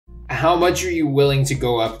how much are you willing to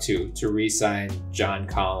go up to re-sign John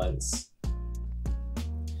Collins?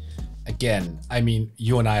 Again, I mean,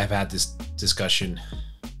 you and I have had this discussion,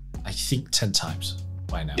 I think 10 times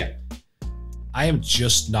by now. Yeah. I am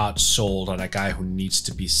just not sold on a guy who needs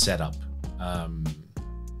to be set up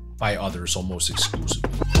by others almost exclusively.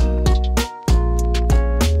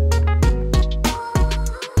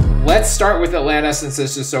 Let's start with Atlanta since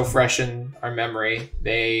this is so fresh in our memory.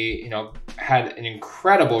 They, had an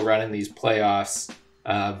incredible run in these playoffs.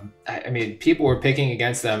 I mean, people were picking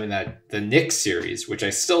against them in the Knicks series, which I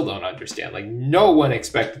still don't understand. Like, no one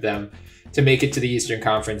expected them to make it to the Eastern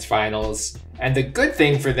Conference Finals. And the good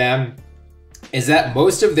thing for them is that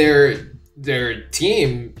most of their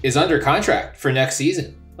team is under contract for next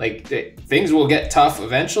season. Like, things will get tough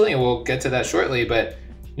eventually, and we'll get to that shortly. But,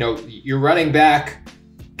 you're running back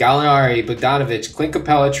Gallinari, Bogdanovic, Clint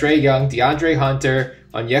Capella, Trae Young, DeAndre Hunter,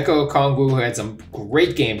 Onyeka Okongwu, who had some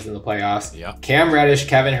great games in the playoffs. Yeah. Cam Reddish,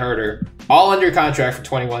 Kevin Huerter, all under contract for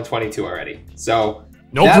 21-22 already. So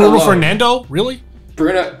no Bruno Fernando, really?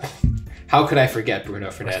 Bruno, how could I forget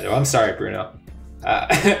Bruno Fernando? I'm sorry, Bruno.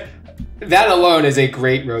 That alone is a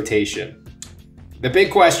great rotation. The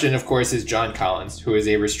big question, of course, is John Collins, who is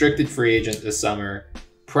a restricted free agent this summer.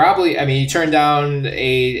 Probably, I mean, he turned down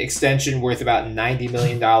a extension worth about $90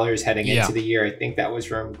 million heading into the year. I think that was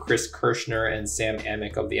from Chris Kirschner and Sam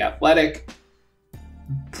Amick of The Athletic.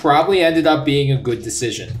 Probably ended up being a good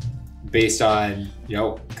decision based on,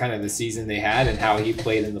 kind of the season they had and how he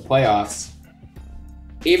played in the playoffs.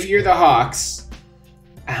 If you're the Hawks,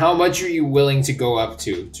 how much are you willing to go up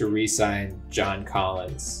to re-sign John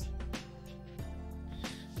Collins?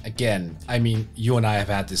 Again, I mean, you and I have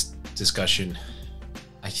had this discussion,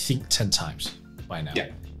 I think 10 times by now.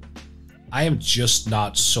 Yeah. I am just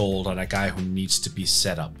not sold on a guy who needs to be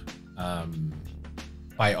set up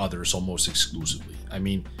by others almost exclusively. I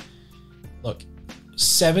mean, look,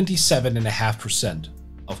 77.5%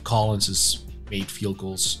 of Collins's made field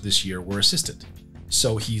goals this year were assisted.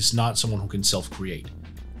 So he's not someone who can self-create.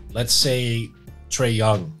 Let's say Trae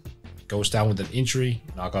Young goes down with an injury,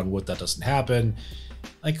 knock on wood that doesn't happen.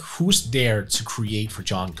 Like, who's there to create for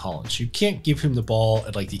John Collins? You can't give him the ball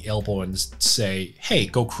at like the elbow and say, hey,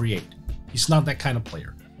 go create. He's not that kind of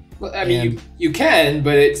player. Well, I mean, you can,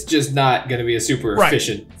 but it's just not going to be a super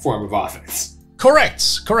efficient form of offense.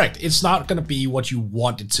 Correct. It's not going to be what you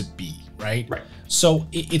want it to be, right? Right. So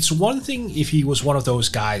it's one thing if he was one of those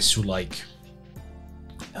guys who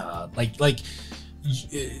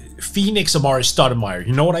Phoenix Amari Stoudemire,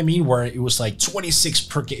 you know what I mean? Where it was like 26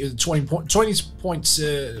 per game, 20 points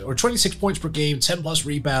or 26 points per game, 10 plus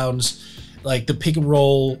rebounds, like the pick and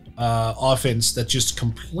roll offense that just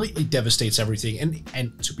completely devastates everything.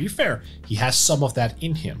 And to be fair, he has some of that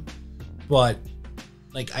in him, but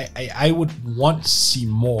like I would want to see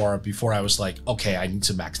more before I was like, okay, I need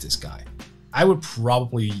to max this guy. I would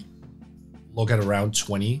probably look at around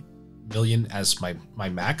 20 million as my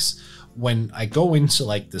max. When I go into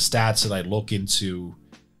like the stats and I look into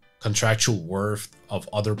contractual worth of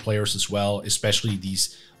other players as well, especially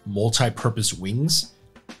these multi-purpose wings,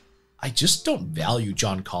 I just don't value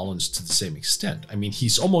John Collins to the same extent. I mean,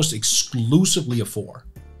 he's almost exclusively a 4.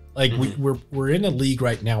 Like we're in a league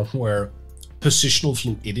right now where positional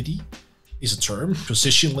fluidity is a term.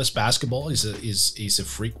 Positionless basketball is a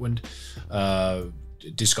frequent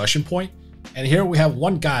discussion point. And here we have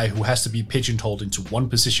one guy who has to be pigeonholed into one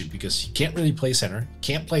position because he can't really play center,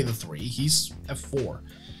 can't play the 3, he's a 4.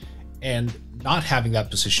 And not having that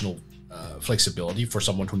positional flexibility for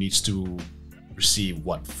someone who needs to receive,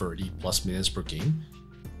 30 plus minutes per game,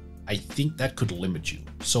 I think that could limit you.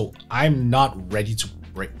 So I'm not ready to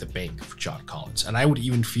break the bank for John Collins. And I would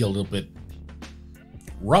even feel a little bit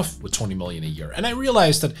rough with 20 million a year. And I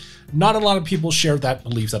realize that not a lot of people share that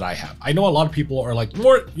belief that I have. I know a lot of people are like,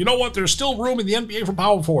 Morten, you know what? There's still room in the NBA for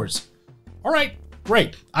power forwards. All right,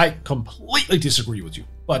 great. I completely disagree with you,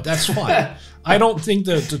 but that's fine. I don't think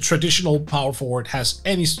the traditional power forward has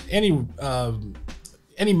any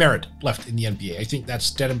merit left in the NBA. I think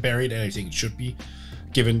that's dead and buried, and I think it should be,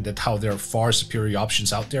 given that how there are far superior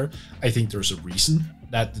options out there. I think there's a reason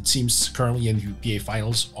that the teams currently in the NBA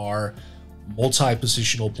Finals are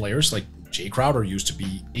multi-positional players. Like Jay Crowder used to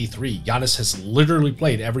be a 3. Giannis has literally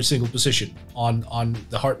played every single position on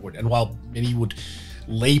the hardwood. And while many would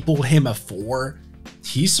label him a 4,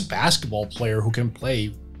 he's a basketball player who can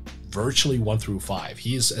play virtually 1 through 5.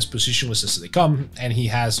 He is as positionless as they come, and he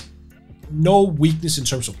has no weakness in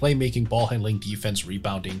terms of playmaking, ball handling, defense,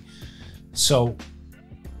 rebounding. So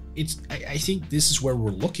I think this is where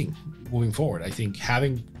we're looking moving forward. I think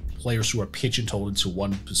having players who are pigeonholed into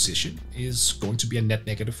one position is going to be a net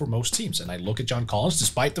negative for most teams. And I look at John Collins,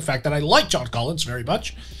 despite the fact that I like John Collins very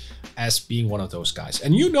much, as being one of those guys.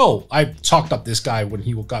 And I talked up this guy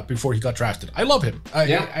before he got drafted. I love him.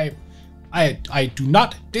 I do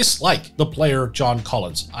not dislike the player John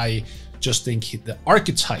Collins. I just think the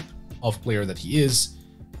archetype of player that he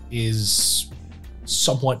is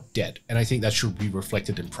somewhat dead, and I think that should be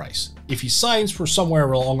reflected in price. If he signs for somewhere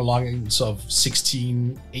along the lines of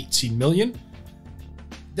 16, 18 million,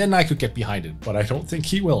 then I could get behind it, but I don't think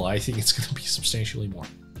he will. I think it's going to be substantially more.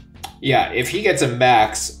 Yeah, if he gets a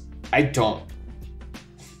max, I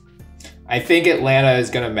think Atlanta is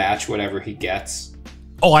going to match whatever he gets.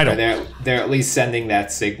 Oh, I don't. They're at least sending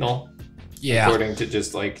that signal. Yeah. According to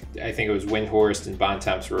just I think it was Windhorst and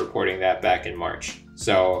Bontemps were reporting that back in March.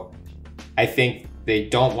 So I think they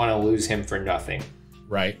don't want to lose him for nothing.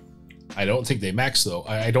 Right. I don't think they max, though.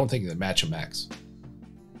 I don't think they match a max.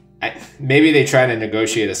 Maybe they try to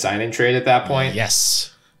negotiate a sign-and trade at that point.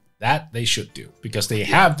 Yes. That they should do, because they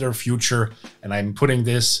have their future, and I'm putting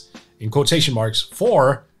this in quotation marks,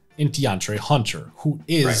 in DeAndre Hunter, who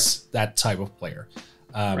is that type of player.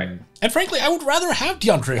 And frankly, I would rather have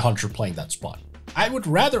DeAndre Hunter playing that spot. I would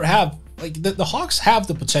rather have, the Hawks have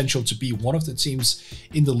the potential to be one of the teams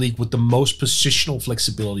in the league with the most positional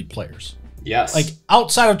flexibility players. Yes.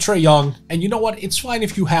 Outside of Trae Young, and you know what? It's fine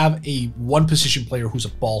if you have a one-position player who's a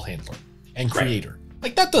ball handler and creator.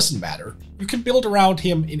 That doesn't matter. You can build around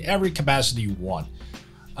him in every capacity you want.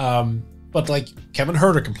 But Kevin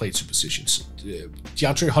Huerter can play two positions.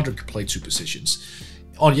 DeAndre Hunter can play two positions.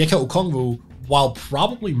 Onyeka Okongwu, while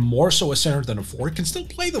probably more so a center than a four, can still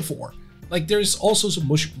play the four. There's also some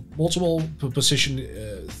multiple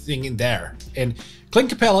position thing in there. And Clint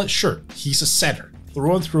Capella, sure, he's a center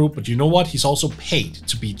through and through, but you know what? He's also paid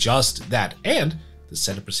to be just that. And the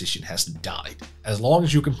center position hasn't died. As long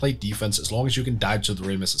as you can play defense, as long as you can dive to the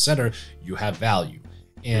rim as a center, you have value.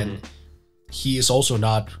 And he is also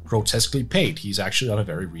not grotesquely paid. He's actually on a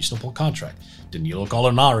very reasonable contract. Danilo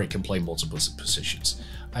Gallinari can play multiple positions.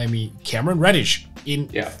 I mean, Cameron Reddish, in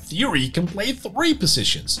theory, can play three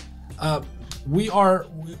positions. We're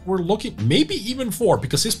looking maybe even four,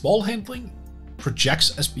 because his ball handling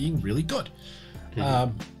projects as being really good.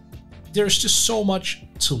 There's just so much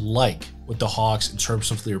to like with the Hawks in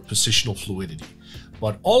terms of their positional fluidity.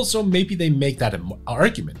 But also maybe they make that an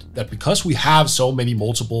argument that because we have so many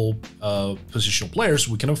multiple positional players,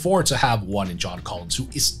 we can afford to have one in John Collins who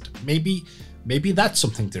isn't. Maybe that's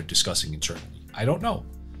something they're discussing internally. I don't know.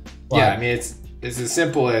 But yeah, I mean, it's as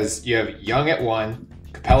simple as you have Young at 1,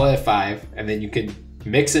 Capella at 5, and then you can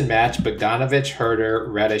mix and match Bogdanovich,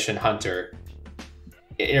 Huerter, Reddish, and Hunter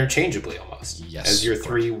interchangeably almost. Yes, as your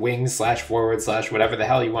three wings / forward / whatever the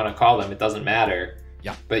hell you want to call them. It doesn't matter.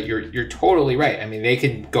 Yeah. But you're totally right. I mean, they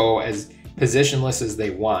can go as positionless as they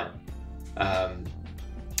want. And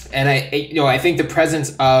I think the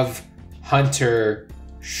presence of Hunter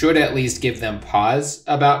should at least give them pause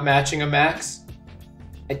about matching a max.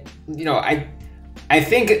 I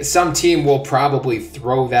think some team will probably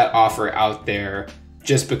throw that offer out there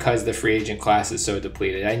just because the free agent class is so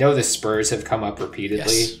depleted. I know the Spurs have come up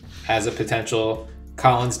repeatedly as a potential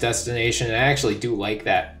Collins destination, and I actually do like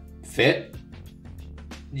that fit.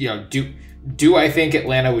 Do I think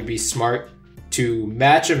Atlanta would be smart to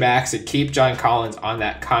match a max and keep John Collins on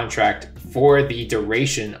that contract for the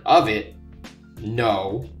duration of it?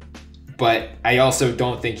 No. But I also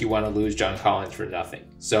don't think you want to lose John Collins for nothing.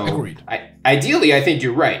 So agreed. Ideally, I think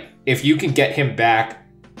you're right. If you can get him back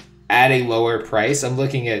at a lower price, I'm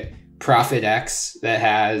looking at Profit X that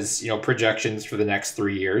has, projections for the next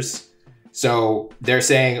 3 years. So they're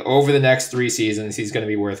saying over the next 3 seasons, he's going to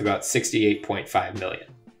be worth about $68.5 million,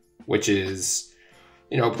 which is,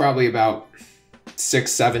 probably about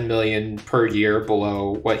 $6-7 million per year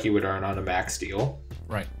below what he would earn on a max deal.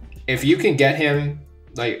 Right. If you can get him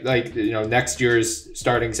next year's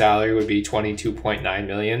starting salary would be $22.9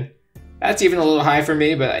 million. That's even a little high for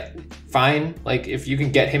me, but fine. If you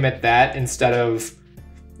can get him at that instead of,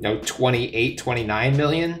 $28-29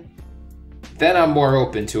 million, then I'm more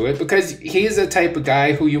open to it, because he's a type of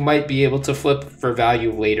guy who you might be able to flip for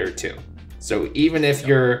value later too. So even if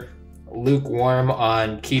you're lukewarm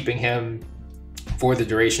on keeping him for the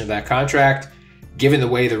duration of that contract, given the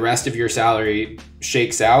way the rest of your salary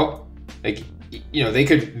shakes out, they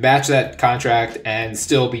could match that contract and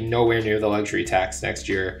still be nowhere near the luxury tax next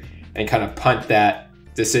year and kind of punt that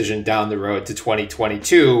decision down the road to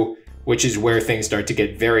 2022, which is where things start to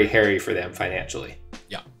get very hairy for them financially.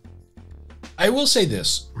 Yeah. I will say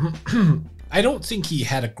this. I don't think he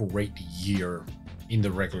had a great year in the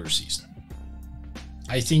regular season.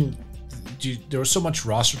 I think there was so much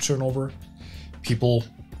roster turnover, people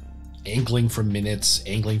angling for minutes,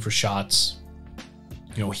 angling for shots.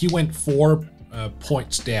 You know, he went 4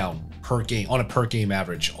 points down per game on a per game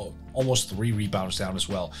average, almost 3 rebounds down as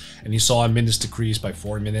well. And you saw minutes decrease by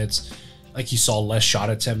 4 minutes. Like, you saw less shot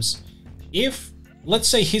attempts. If, let's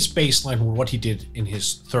say, his baseline were what he did in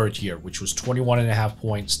his 3rd year, which was 21.5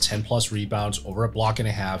 points, 10 plus rebounds, over a block and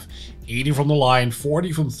a half, 80 from the line,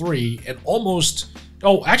 40 from 3, and almost,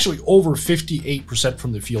 actually over 58%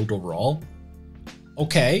 from the field overall.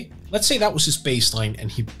 Okay, let's say that was his baseline and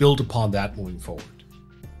he built upon that moving forward.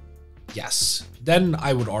 Yes, then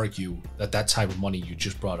I would argue that that type of money you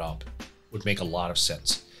just brought up would make a lot of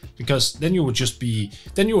sense. Because then you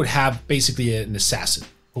would have basically an assassin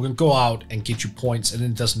who can go out and get you points, and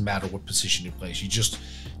it doesn't matter what position he plays.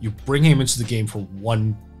 You bring him into the game for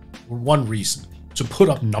one reason, to put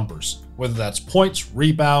up numbers. Whether that's points,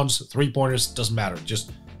 rebounds, 3-pointers, doesn't matter.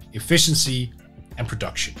 Just efficiency and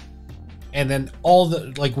production. And then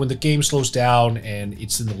when the game slows down and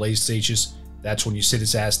it's in the late stages, that's when you sit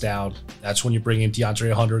his ass down. That's when you bring in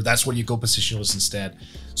DeAndre Hunter. That's when you go positionless instead.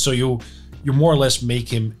 So you more or less make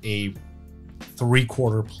him a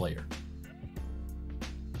 3-quarter player.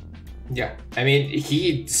 Yeah. I mean,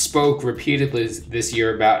 he spoke repeatedly this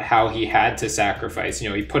year about how he had to sacrifice. You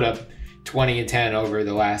know, he put up 20 and 10 over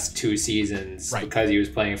the last 2 seasons because he was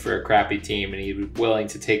playing for a crappy team, and he was willing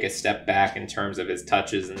to take a step back in terms of his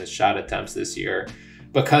touches and his shot attempts this year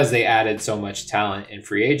because they added so much talent in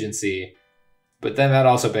free agency. But then that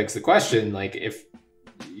also begs the question, like, if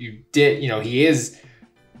you did, he is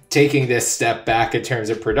taking this step back in terms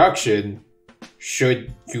of production,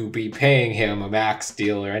 should you be paying him a max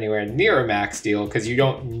deal or anywhere near a max deal? Because you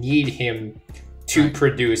don't need him to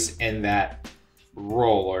produce in that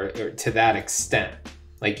role or to that extent.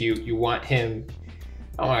 Like, you want him,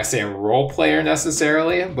 I don't want to say a role player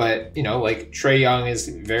necessarily, but, like, Trae Young is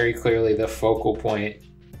very clearly the focal point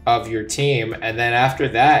of your team. And then after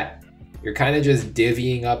that, you're kind of just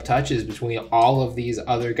divvying up touches between all of these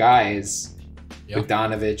other guys. Yep.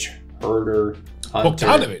 Bogdanovich, Herter, Hunter.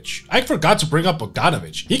 Bogdanovich. I forgot to bring up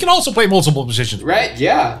Bogdanovich. He can also play multiple positions. Right,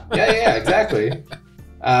 yeah, exactly.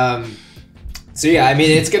 So yeah, I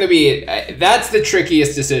mean, it's going to be, that's the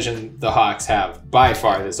trickiest decision the Hawks have by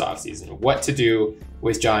far this offseason. What to do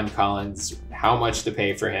with John Collins, how much to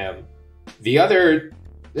pay for him. The other,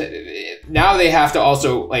 now they have to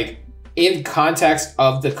also, like, in context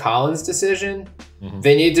of the Collins decision,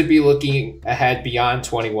 they need to be looking ahead beyond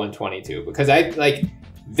 21-22, because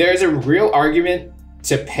there's a real argument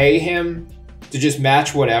to pay him to just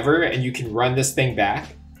match whatever and you can run this thing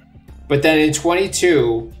back. But then in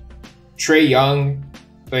 22, Trae Young,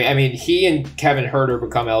 I mean, he and Kevin Herter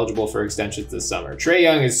become eligible for extensions this summer. Trae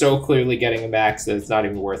Young is so clearly getting a max that it's not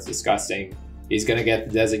even worth discussing. He's going to get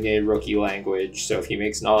the designated rookie language, so if he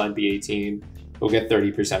makes an all-NBA team, he'll get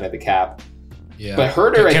 30% of the cap. Yeah. But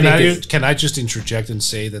Herter, can I just interject and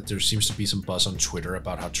say that there seems to be some buzz on Twitter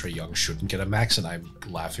about how Trae Young shouldn't get a max, and I'm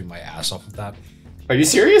laughing my ass off of that. Are you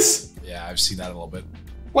serious? Yeah, I've seen that a little bit.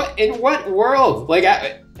 What, in what world? Like,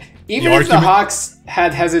 even if the Hawks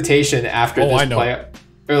had hesitation after this play,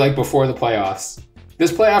 or like before the playoffs,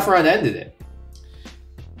 this playoff run ended it.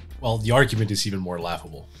 Well, the argument is even more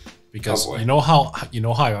laughable because you know how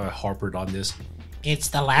I harped on this. It's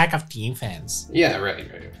the lack of defense. Yeah, right.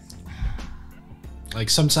 Like,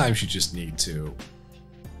 sometimes you just need to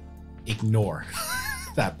ignore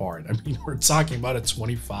that part. I mean, we're talking about a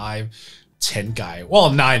 25-10 guy. Well,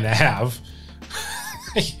 9.5.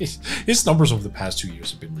 His numbers over the past 2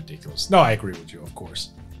 years have been ridiculous. No, I agree with you, of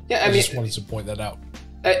course. Yeah, I just wanted to point that out.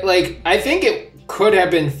 I think it could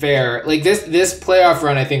have been fair. Like, this playoff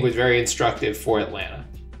run, I think, was very instructive for Atlanta.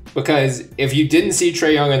 Because if you didn't see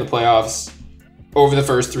Trae Young in the playoffs over the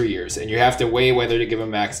first 3 years, and you have to weigh whether to give a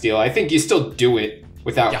max deal, I think you still do it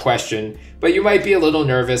without question. But you might be a little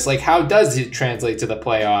nervous. Like, how does it translate to the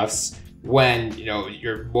playoffs when,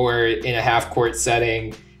 you're more in a half-court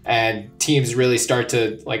setting and teams really start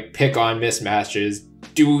to, like, pick on mismatches?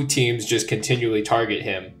 Do teams just continually target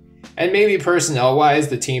him? And maybe personnel-wise,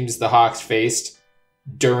 the teams the Hawks faced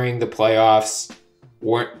during the playoffs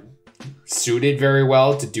weren't suited very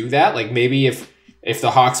well to do that. Like, maybe if the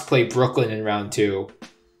Hawks play Brooklyn in round 2,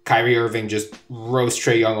 Kyrie Irving just roasts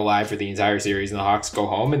Trae Young alive for the entire series and the Hawks go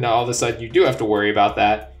home, and now all of a sudden you do have to worry about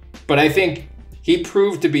that. But I think he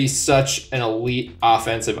proved to be such an elite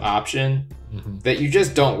offensive option that you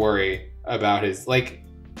just don't worry about his, like,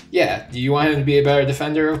 yeah, do you want him to be a better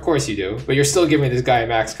defender? Of course you do. But you're still giving this guy a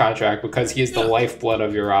max contract because he is the lifeblood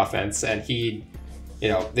of your offense, and he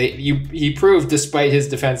proved, despite his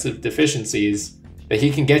defensive deficiencies, that he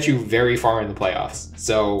can get you very far in the playoffs.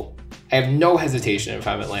 So I have no hesitation if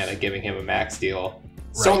I'm Atlanta giving him a max deal.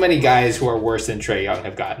 So Right. many guys who are worse than Trae Young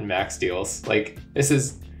have gotten max deals. Like, this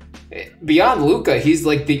is beyond Luka. He's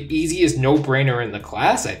like the easiest no-brainer in the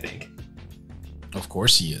class, I think. Of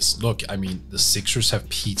course he is. Look, I mean, the Sixers have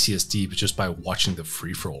PTSD just by watching the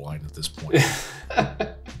free throw line at this point.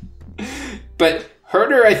 But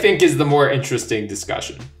Herter, I think, is the more interesting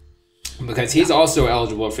discussion because he's also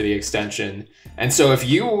eligible for the extension. And so if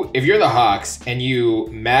you're the Hawks and you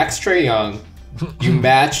max Trae Young, you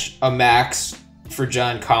match a max for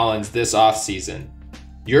John Collins this offseason,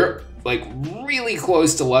 you're like really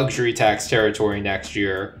close to luxury tax territory next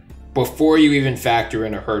year before you even factor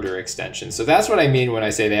in a Herter extension. So that's what I mean when I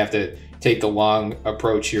say they have to take the long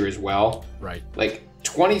approach here as well. Right. Like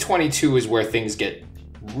 2022 is where things get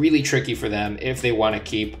really tricky for them if they want to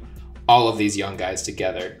keep all of these young guys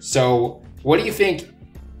together. So what do you think?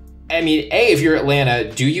 I mean, if you're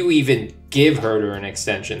Atlanta, do you even give Herter an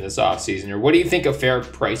extension this offseason? Or what do you think a fair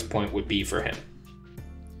price point would be for him?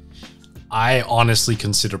 I honestly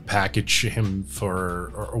consider package him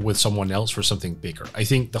or with someone else for something bigger. I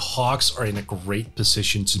think the Hawks are in a great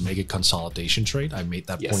position to make a consolidation trade. I made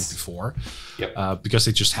that point before. Yep. Because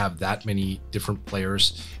they just have that many different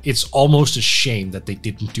players. It's almost a shame that they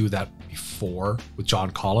didn't do that before with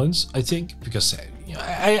John Collins, I think, because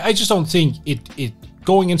I just don't think it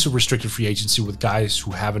going into restricted free agency with guys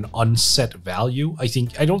who have an unset value. I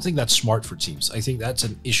don't think that's smart for teams. I think that's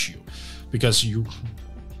an issue because you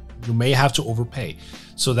may have to overpay.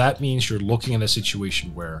 So that means you're looking at a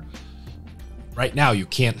situation where right now you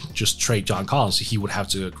can't just trade John Collins. He would have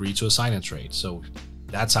to agree to a sign and trade. So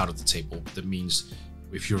that's out of the table. That means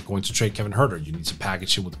if you're going to trade Kevin Herter, you need to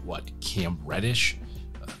package him with what? Cam Reddish,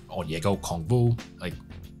 Onyego Kongwu, like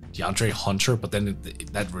DeAndre Hunter, but then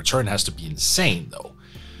that return has to be insane though.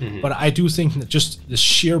 Mm-hmm. But I do think that just the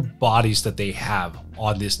sheer bodies that they have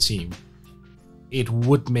on this team, it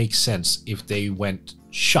would make sense if they went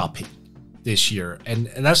shopping this year. And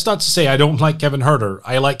that's not to say I don't like Kevin Herter.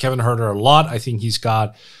 I like Kevin Herter a lot. I think he's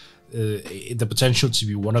got the potential to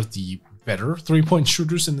be one of the better three-point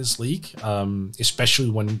shooters in this league, especially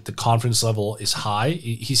when the confidence level is high.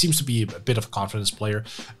 He seems to be a bit of a confidence player,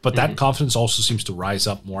 but that confidence also seems to rise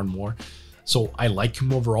up more and more. So I like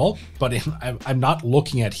him overall, but I'm not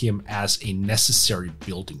looking at him as a necessary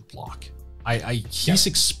building block. He's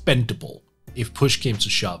expendable if push came to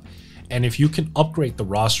shove. And if you can upgrade the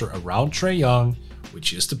roster around Trae Young,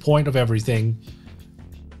 which is the point of everything,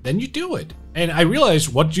 then you do it. And I realize,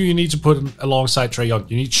 what do you need to put alongside Trae Young?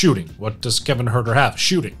 You need shooting. What does Kevin Herter have?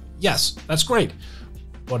 Shooting. Yes, that's great.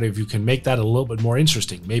 But if you can make that a little bit more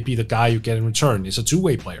interesting, maybe the guy you get in return is a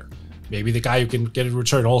two-way player. Maybe the guy you can get in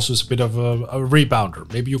return also is a bit of a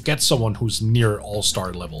rebounder. Maybe you get someone who's near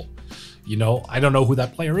all-star level. You know, I don't know who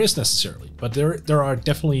that player is necessarily, but there are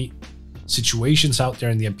definitely situations out there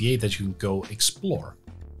in the NBA that you can go explore.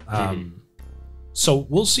 So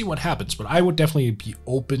we'll see what happens, but I would definitely be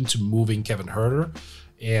open to moving Kevin Herter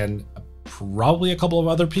and probably a couple of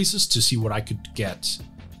other pieces to see what I could get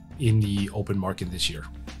in the open market this year.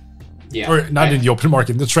 Yeah. Or not in the open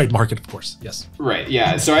market, in the trade market, of course. Yes. Right.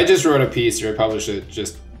 Yeah. So I just wrote a piece, or I published it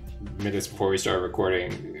just minutes before we started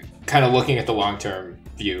recording, kind of looking at the long-term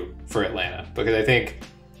view for Atlanta, because I think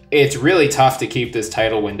it's really tough to keep this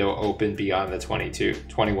title window open beyond the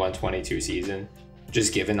 21-22 season,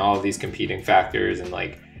 just given all of these competing factors and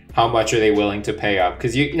like how much are they willing to pay up.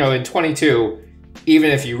 Because you know in 22,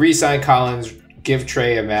 even if you re-sign Collins, give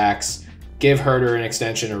Trae a max, give Herter an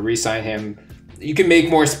extension or re-sign him, you can make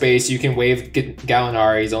more space. You can waive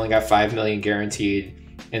Gallinari. He's only got $5 million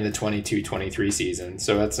guaranteed in the 22-23 season,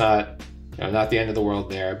 so that's not the end of the world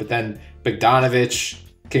there. But then Bogdanovic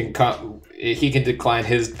can come. He can decline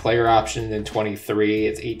his player option in 23.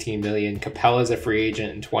 It's $18 million. Capella's a free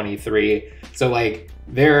agent in 23. So like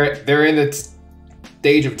they're in the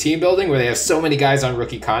stage of team building where they have so many guys on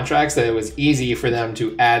rookie contracts that it was easy for them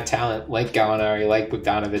to add talent like Gallinari, like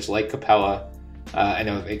Bogdanovic, like Capella. I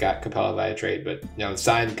know they got Capella via trade, but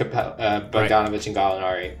signed Bogdanovic and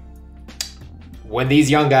Gallinari. When these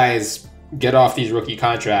young guys get off these rookie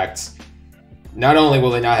contracts, not only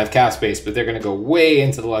will they not have cap space, but they're going to go way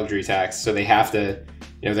into the luxury tax. So they have to,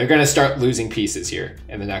 they're going to start losing pieces here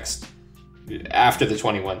in the after the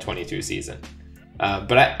 21-22 season.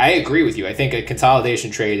 But I agree with you. I think a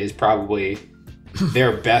consolidation trade is probably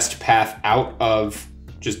their best path out of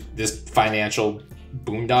just this financial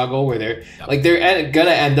boondoggle where they're going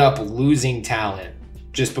to end up losing talent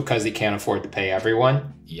just because they can't afford to pay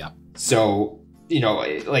everyone. Yeah. So,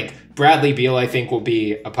 like Bradley Beal, I think will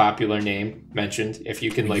be a popular name mentioned if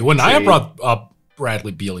you can. I have brought up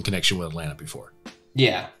Bradley Beal in connection with Atlanta before.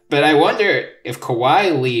 Yeah, But I wonder if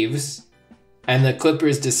Kawhi leaves and the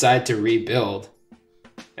Clippers decide to rebuild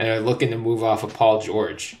and are looking to move off of Paul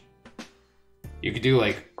George. You could do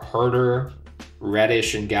like Herter,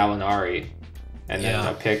 Reddish, and Gallinari, and then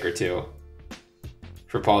a pick or two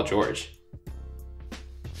for Paul George.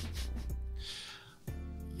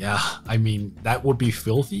 Yeah, I mean, that would be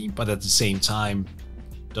filthy, but at the same time,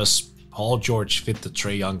 does Paul George fit the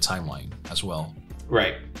Trae Young timeline as well?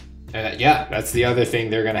 Right. Yeah, that's the other thing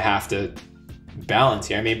they're going to have to balance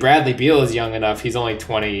here. I mean, Bradley Beal is young enough. He's only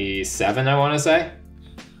 27, I want to say.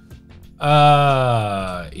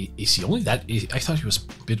 Is he only that? I thought he was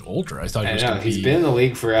a bit older. I thought he was going to be... He's been in the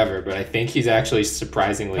league forever, but I think he's actually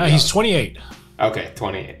surprisingly young. He's 28. Okay,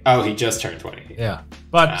 28. Oh, he just turned 28. Yeah,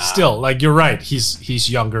 but still, like, you're right. He's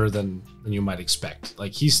younger than you might expect.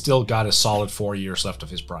 Like, he's still got a solid 4 years left of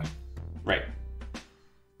his prime. Right.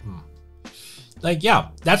 Like, yeah,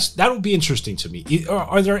 that would be interesting to me.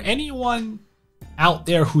 Are there anyone out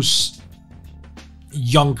there who's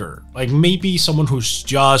younger? Like, maybe someone who's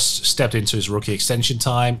just stepped into his rookie extension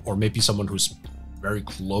time, or maybe someone who's very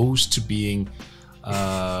close to being...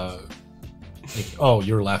 like, oh,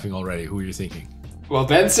 you're laughing already. Who are you thinking? Well,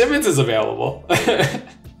 Ben Simmons is available.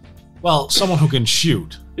 Well, someone who can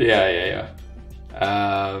shoot. Yeah.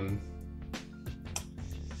 I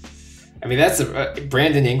mean, that's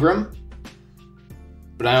Brandon Ingram,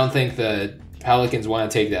 but I don't think the Pelicans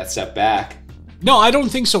want to take that step back. No, I don't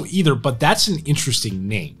think so either, but that's an interesting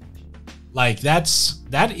name. Like, that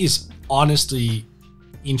is honestly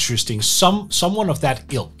interesting. Someone of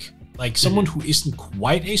that ilk. Like, someone who isn't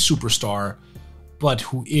quite a superstar, but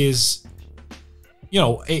who is, you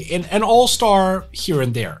know, an all-star here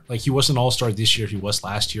and there. Like, he was an all-star this year, he was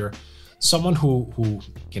last year. Someone who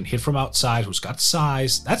can hit from outside, who's got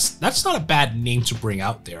size. That's not a bad name to bring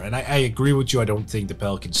out there. And I agree with you. I don't think the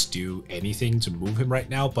Pelicans do anything to move him right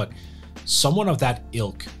now, but someone of that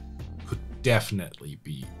ilk could definitely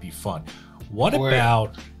be fun. What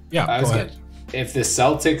about... Yeah, go ahead. If the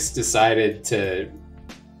Celtics decided to,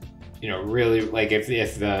 you know, really, like, if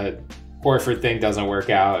the Horford thing doesn't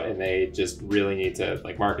work out and they just really need to,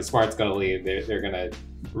 like, Marcus Smart's going to leave, they're going to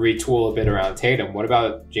retool a bit around Tatum. What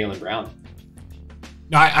about Jaylen Brown?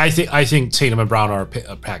 No, I think Tatum and Brown are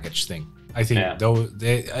a package thing. I think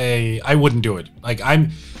I wouldn't do it. Like,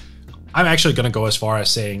 I'm actually going to go as far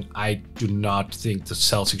as saying I do not think the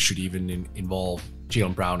Celtics should even involve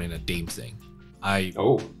Jaylen Brown in a Dame thing. I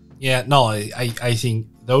think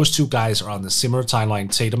those two guys are on the similar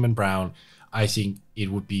timeline, Tatum and Brown. I think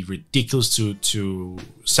it would be ridiculous to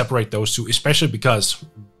separate those two, especially because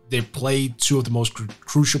they play two of the most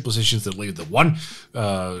crucial positions that leave. The one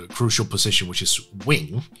crucial position, which is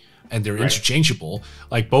wing, and they're interchangeable.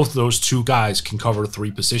 Like, both of those two guys can cover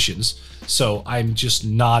 3 positions. So I'm just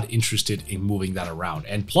not interested in moving that around.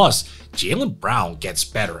 And plus, Jaylen Brown gets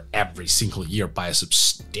better every single year by a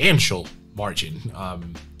substantial margin.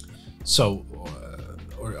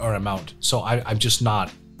 Or amount. So I'm just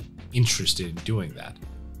not interested in doing that.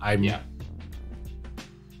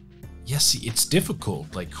 Yes, it's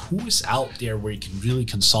difficult. Like, who is out there where you can really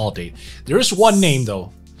consolidate? There is one name,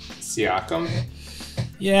 though. Siakam?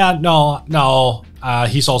 Yeah, no.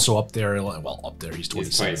 He's also up there. Well, up there. He's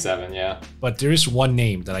 27. He's 27, yeah. But there is one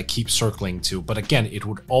name that I keep circling to. But again, it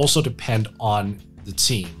would also depend on the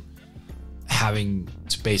team having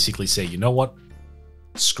to basically say, you know what?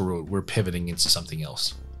 Screw it. We're pivoting into something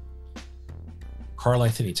else.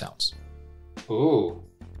 Karl-Anthony Towns. Ooh.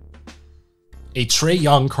 A Trae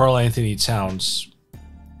Young, Karl-Anthony Towns,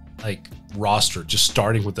 like, roster, just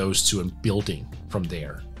starting with those two and building from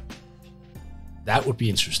there. That would be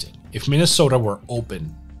interesting. If Minnesota were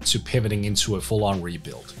open to pivoting into a full-on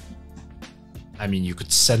rebuild, I mean, you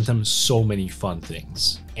could send them so many fun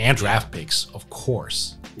things. And draft picks, of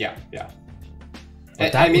course. Yeah.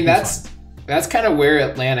 I mean, that's kind of where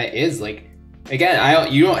Atlanta is. Like,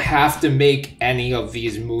 again, you don't have to make any of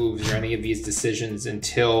these moves or any of these decisions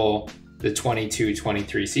until the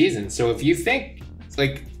 22-23 season. So if you think,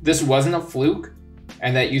 like, this wasn't a fluke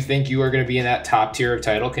and that you think you are going to be in that top tier of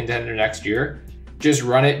title contender next year, just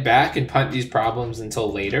run it back and punt these problems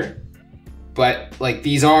until later. But, like,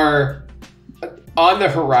 these are on the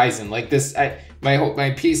horizon. Like, this,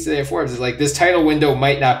 my piece today at Forbes is, like, this title window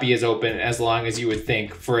might not be as open as long as you would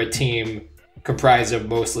think for a team comprised of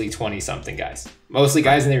mostly 20-something guys. Mostly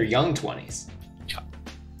guys in their young 20s. Yeah.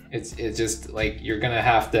 It's just, like, you're going to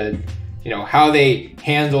have to, you know, how they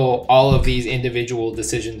handle all of these individual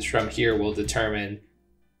decisions from here will determine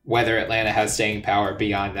whether Atlanta has staying power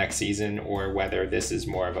beyond next season or whether this is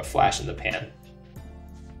more of a flash in the pan.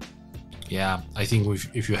 Yeah, I think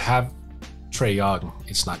if you have Trae Young,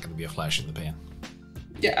 it's not going to be a flash in the pan.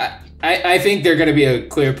 Yeah, I think they're going to be a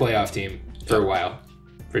clear playoff team for a while,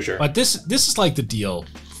 for sure. But this is like the deal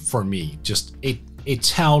for me, just a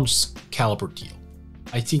Towns caliber deal.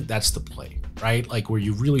 I think that's the play, right? Like where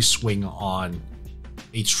you really swing on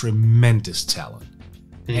a tremendous talent.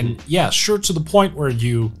 And yeah, sure, to the point where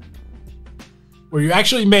you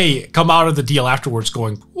actually may come out of the deal afterwards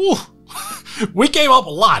going, ooh, we gave up a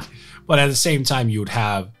lot. But at the same time, you would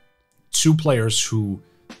have two players who,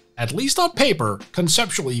 at least on paper,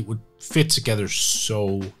 conceptually would fit together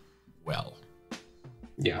so well.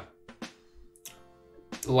 Yeah.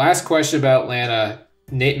 The last question about Atlanta,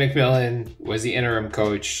 Nate McMillan was the interim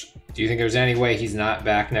coach. Do you think there's any way he's not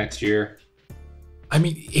back next year? I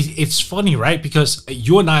mean, it's funny, right? Because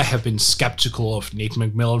you and I have been skeptical of Nate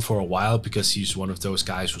McMillan for a while because he's one of those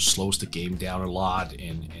guys who slows the game down a lot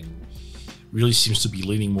and really seems to be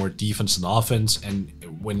leaning more defense than offense. And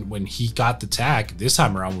when he got the tag this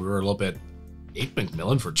time around, we were a little bit, Nate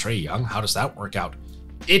McMillan for Trae Young? How does that work out?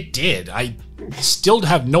 It did. I still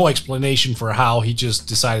have no explanation for how he just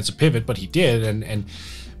decided to pivot, but he did. And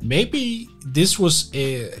maybe this was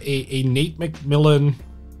a Nate McMillan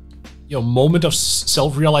moment of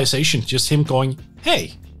self-realization, just him going,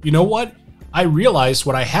 hey, you know what? I realize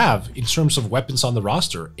what I have in terms of weapons on the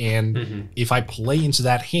roster, and if I play into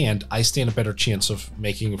that hand, I stand a better chance of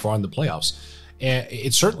making it far in the playoffs. And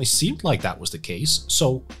it certainly seemed like that was the case.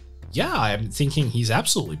 So yeah, I'm thinking he's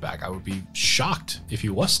absolutely back. I would be shocked if he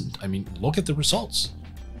wasn't. I mean, look at the results.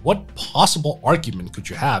 What possible argument could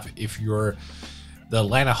you have if you're the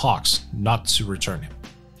Atlanta Hawks not to return him?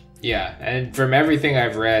 Yeah, and from everything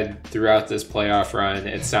I've read throughout this playoff run,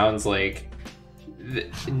 it sounds like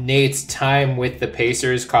Nate's time with the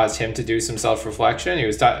Pacers caused him to do some self-reflection. He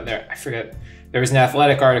was talking there. I forget. There was an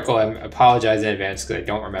Athletic article. I apologize in advance because I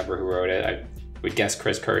don't remember who wrote it. I would guess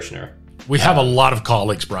Chris Kirschner. We have a lot of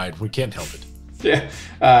colleagues, Bryan. We can't help it. Yeah,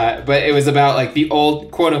 but it was about like the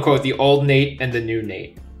old, quote unquote, the old Nate and the new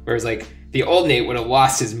Nate. Whereas like the old Nate would have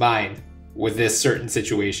lost his mind with this certain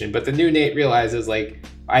situation, but the new Nate realizes like,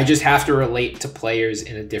 I just have to relate to players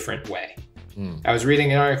in a different way. I was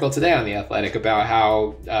reading an article today on The Athletic about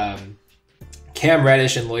how Cam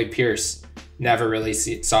Reddish and Lloyd Pierce never really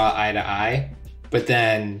saw eye to eye, but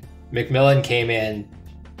then McMillan came in,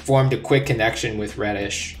 formed a quick connection with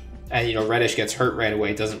Reddish, and Reddish gets hurt right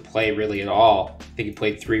away, doesn't play really at all. I think he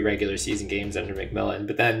played 3 regular season games under McMillan,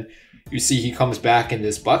 but then you see he comes back in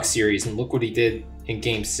this Bucks series, and look what he did in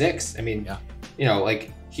Game 6. I mean,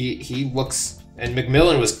 like he looks. And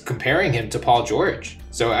McMillan was comparing him to Paul George.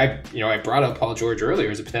 So I brought up Paul George earlier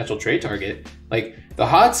as a potential trade target. Like the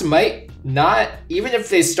Hawks might not, even if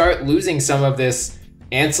they start losing some of this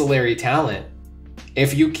ancillary talent,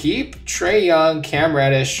 if you keep Trae Young, Cam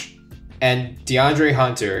Reddish, and DeAndre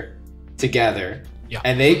Hunter together,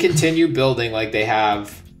 and they continue building like they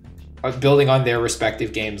have, building on their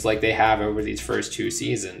respective games like they have over these first 2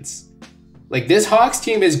 seasons, like this Hawks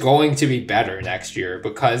team is going to be better next year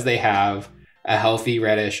because they have a healthy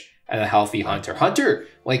Reddish and a healthy Hunter. Hunter,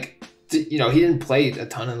 like, he didn't play a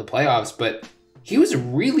ton in the playoffs, but he was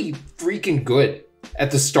really freaking good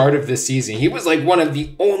at the start of this season. He was like one of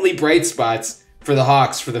the only bright spots for the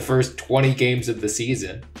Hawks for the first 20 games of the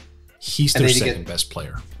season. He's their second best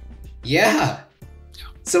player. Yeah.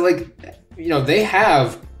 So like, they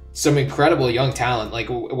have some incredible young talent. Like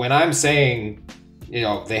when I'm saying,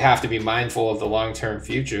 they have to be mindful of the long-term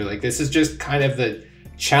future, like this is just kind of the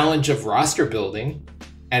challenge of roster building,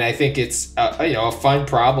 and I think it's a fun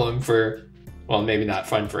problem for, well, maybe not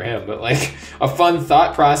fun for him, but like a fun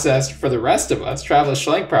thought process for the rest of us. Travis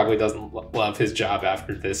Schlenk probably doesn't love his job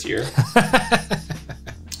after this year.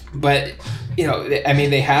 But I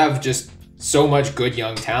mean, they have just so much good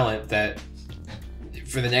young talent that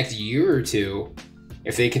for the next year or two,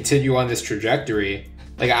 if they continue on this trajectory,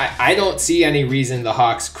 like I don't see any reason the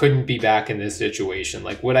Hawks couldn't be back in this situation.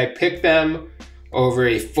 Like, would I pick them over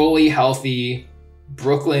a fully healthy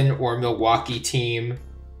Brooklyn or Milwaukee team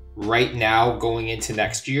right now going into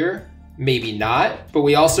next year? Maybe not, but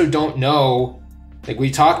we also don't know, like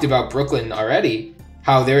we talked about Brooklyn already,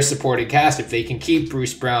 how their supporting cast, if they can keep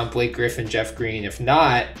Bruce Brown, Blake Griffin, Jeff Green, if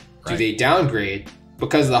not, do they downgrade?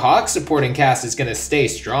 Because the Hawks supporting cast is going to stay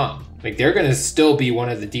strong. Like they're going to still be one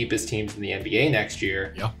of the deepest teams in the NBA next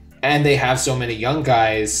year. Yeah. And they have so many young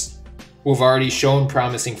guys who have already shown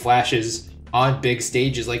promising flashes on big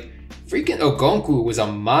stages. Like freaking Okonkwo was a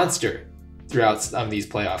monster throughout these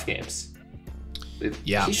playoff games.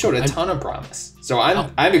 Yeah, he showed a ton of promise. So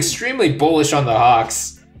I'm extremely bullish on the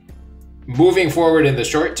Hawks moving forward in the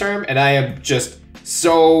short term, and I am just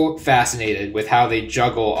so fascinated with how they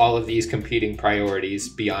juggle all of these competing priorities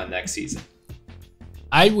beyond next season.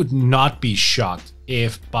 I would not be shocked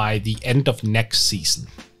if by the end of next season,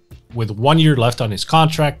 with 1 year left on his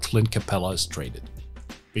contract, Clint Capella is traded.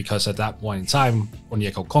 Because at that point in time,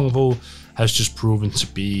 Onyeka Okongwu has just proven to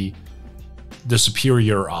be the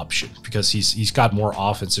superior option because he's got more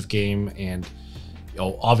offensive game, and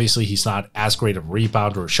obviously he's not as great of a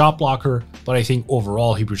rebounder or shot blocker, but I think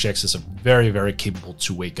overall he projects as a very, very capable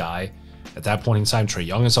two-way guy. At that point in time, Trae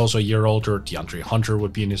Young is also a year older. DeAndre Hunter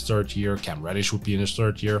would be in his third year. Cam Reddish would be in his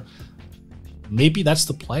third year. Maybe that's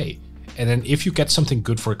the play. And then if you get something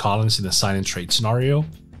good for Collins in the sign and trade scenario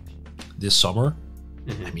this summer,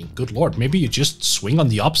 I mean, good Lord, maybe you just swing on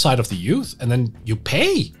the upside of the youth and then you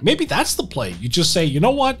pay. Maybe that's the play. You just say, you know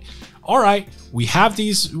what? All right, we have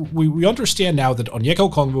these. We understand now that Onyeka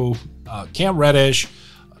Okongwu, Cam Reddish,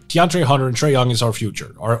 DeAndre Hunter, and Trae Young is our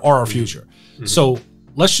future, are our future. So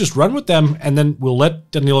let's just run with them, and then we'll let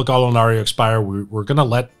Danilo Gallinari expire. We're gonna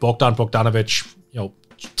let Bogdan Bogdanovic,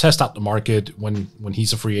 test out the market when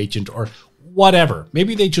he's a free agent or whatever.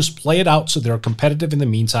 Maybe they just play it out so they're competitive in the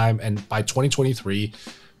meantime, and by 2023,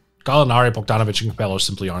 Gallinari, Bogdanovic, and Capella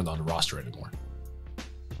simply aren't on the roster anymore.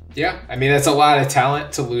 Yeah, I mean, that's a lot of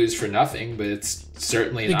talent to lose for nothing, but it's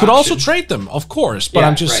certainly an They could option. also trade them, of course, but Yeah,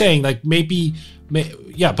 I'm just saying, like, but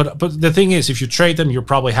the thing is, if you trade them, you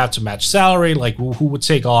probably have to match salary. Like, who would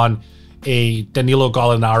take on a Danilo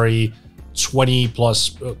Gallinari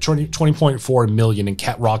 20.4 million in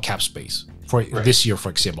raw cap space for this year, for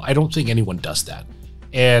example? I don't think anyone does that.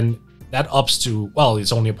 And that ups to, well,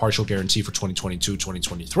 it's only a partial guarantee for 2022,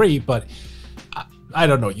 2023, but I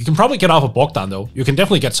don't know. You can probably get off of Bogdan, though. You can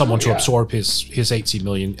definitely get someone to absorb his 18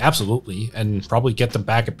 million, absolutely, and probably get them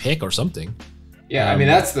back a pick or something. Yeah, I mean,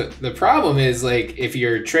 that's the problem is, like, if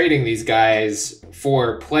you're trading these guys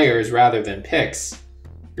for players rather than picks,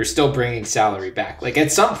 you're still bringing salary back. Like, at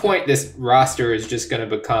some point, this roster is just going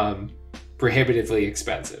to become prohibitively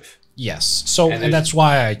expensive. Yes. So, and that's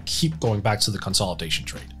why I keep going back to the consolidation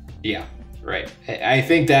trade. Yeah. Right. I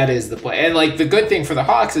think that is the play. And, like, the good thing for the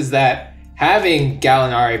Hawks is that having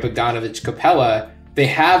Gallinari, Bogdanovic, Capella, they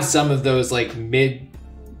have some of those, like,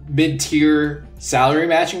 mid-tier salary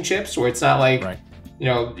matching chips where it's not like,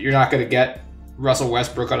 you're not going to get Russell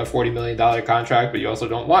Westbrook on a $40 million contract, but you also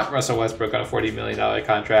don't want Russell Westbrook on a $40 million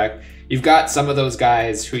contract. You've got some of those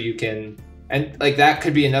guys who you can, and like that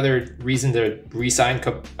could be another reason to re-sign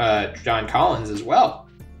John Collins as well.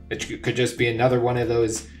 It could just be another one of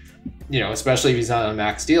those, especially if he's not on a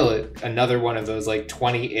max deal, another one of those like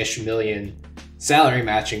 20-ish million salary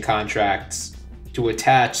matching contracts to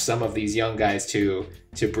attach some of these young guys to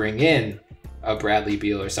bring in a Bradley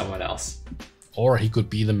Beal or someone else. Or he could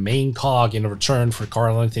be the main cog in return for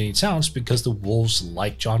Karl-Anthony Towns because the Wolves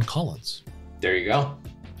like John Collins. There you go.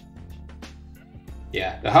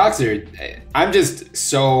 Yeah, the Hawks are... I'm just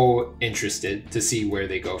so interested to see where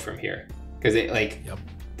they go from here. Because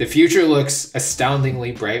the future looks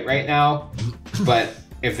astoundingly bright right now. But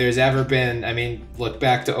if there's ever been... I mean, look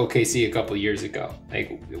back to OKC a couple years ago.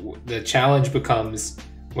 Like, the challenge becomes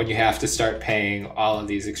when you have to start paying all of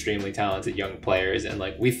these extremely talented young players. And,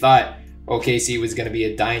 like, we thought OKC was going to be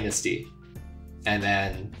a dynasty, and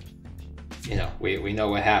then we know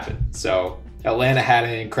what happened. So Atlanta had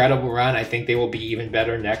an incredible run. I think they will be even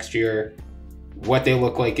better next year. What they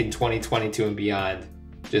look like in 2022 and beyond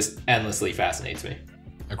just endlessly fascinates me.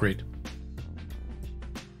 Agreed.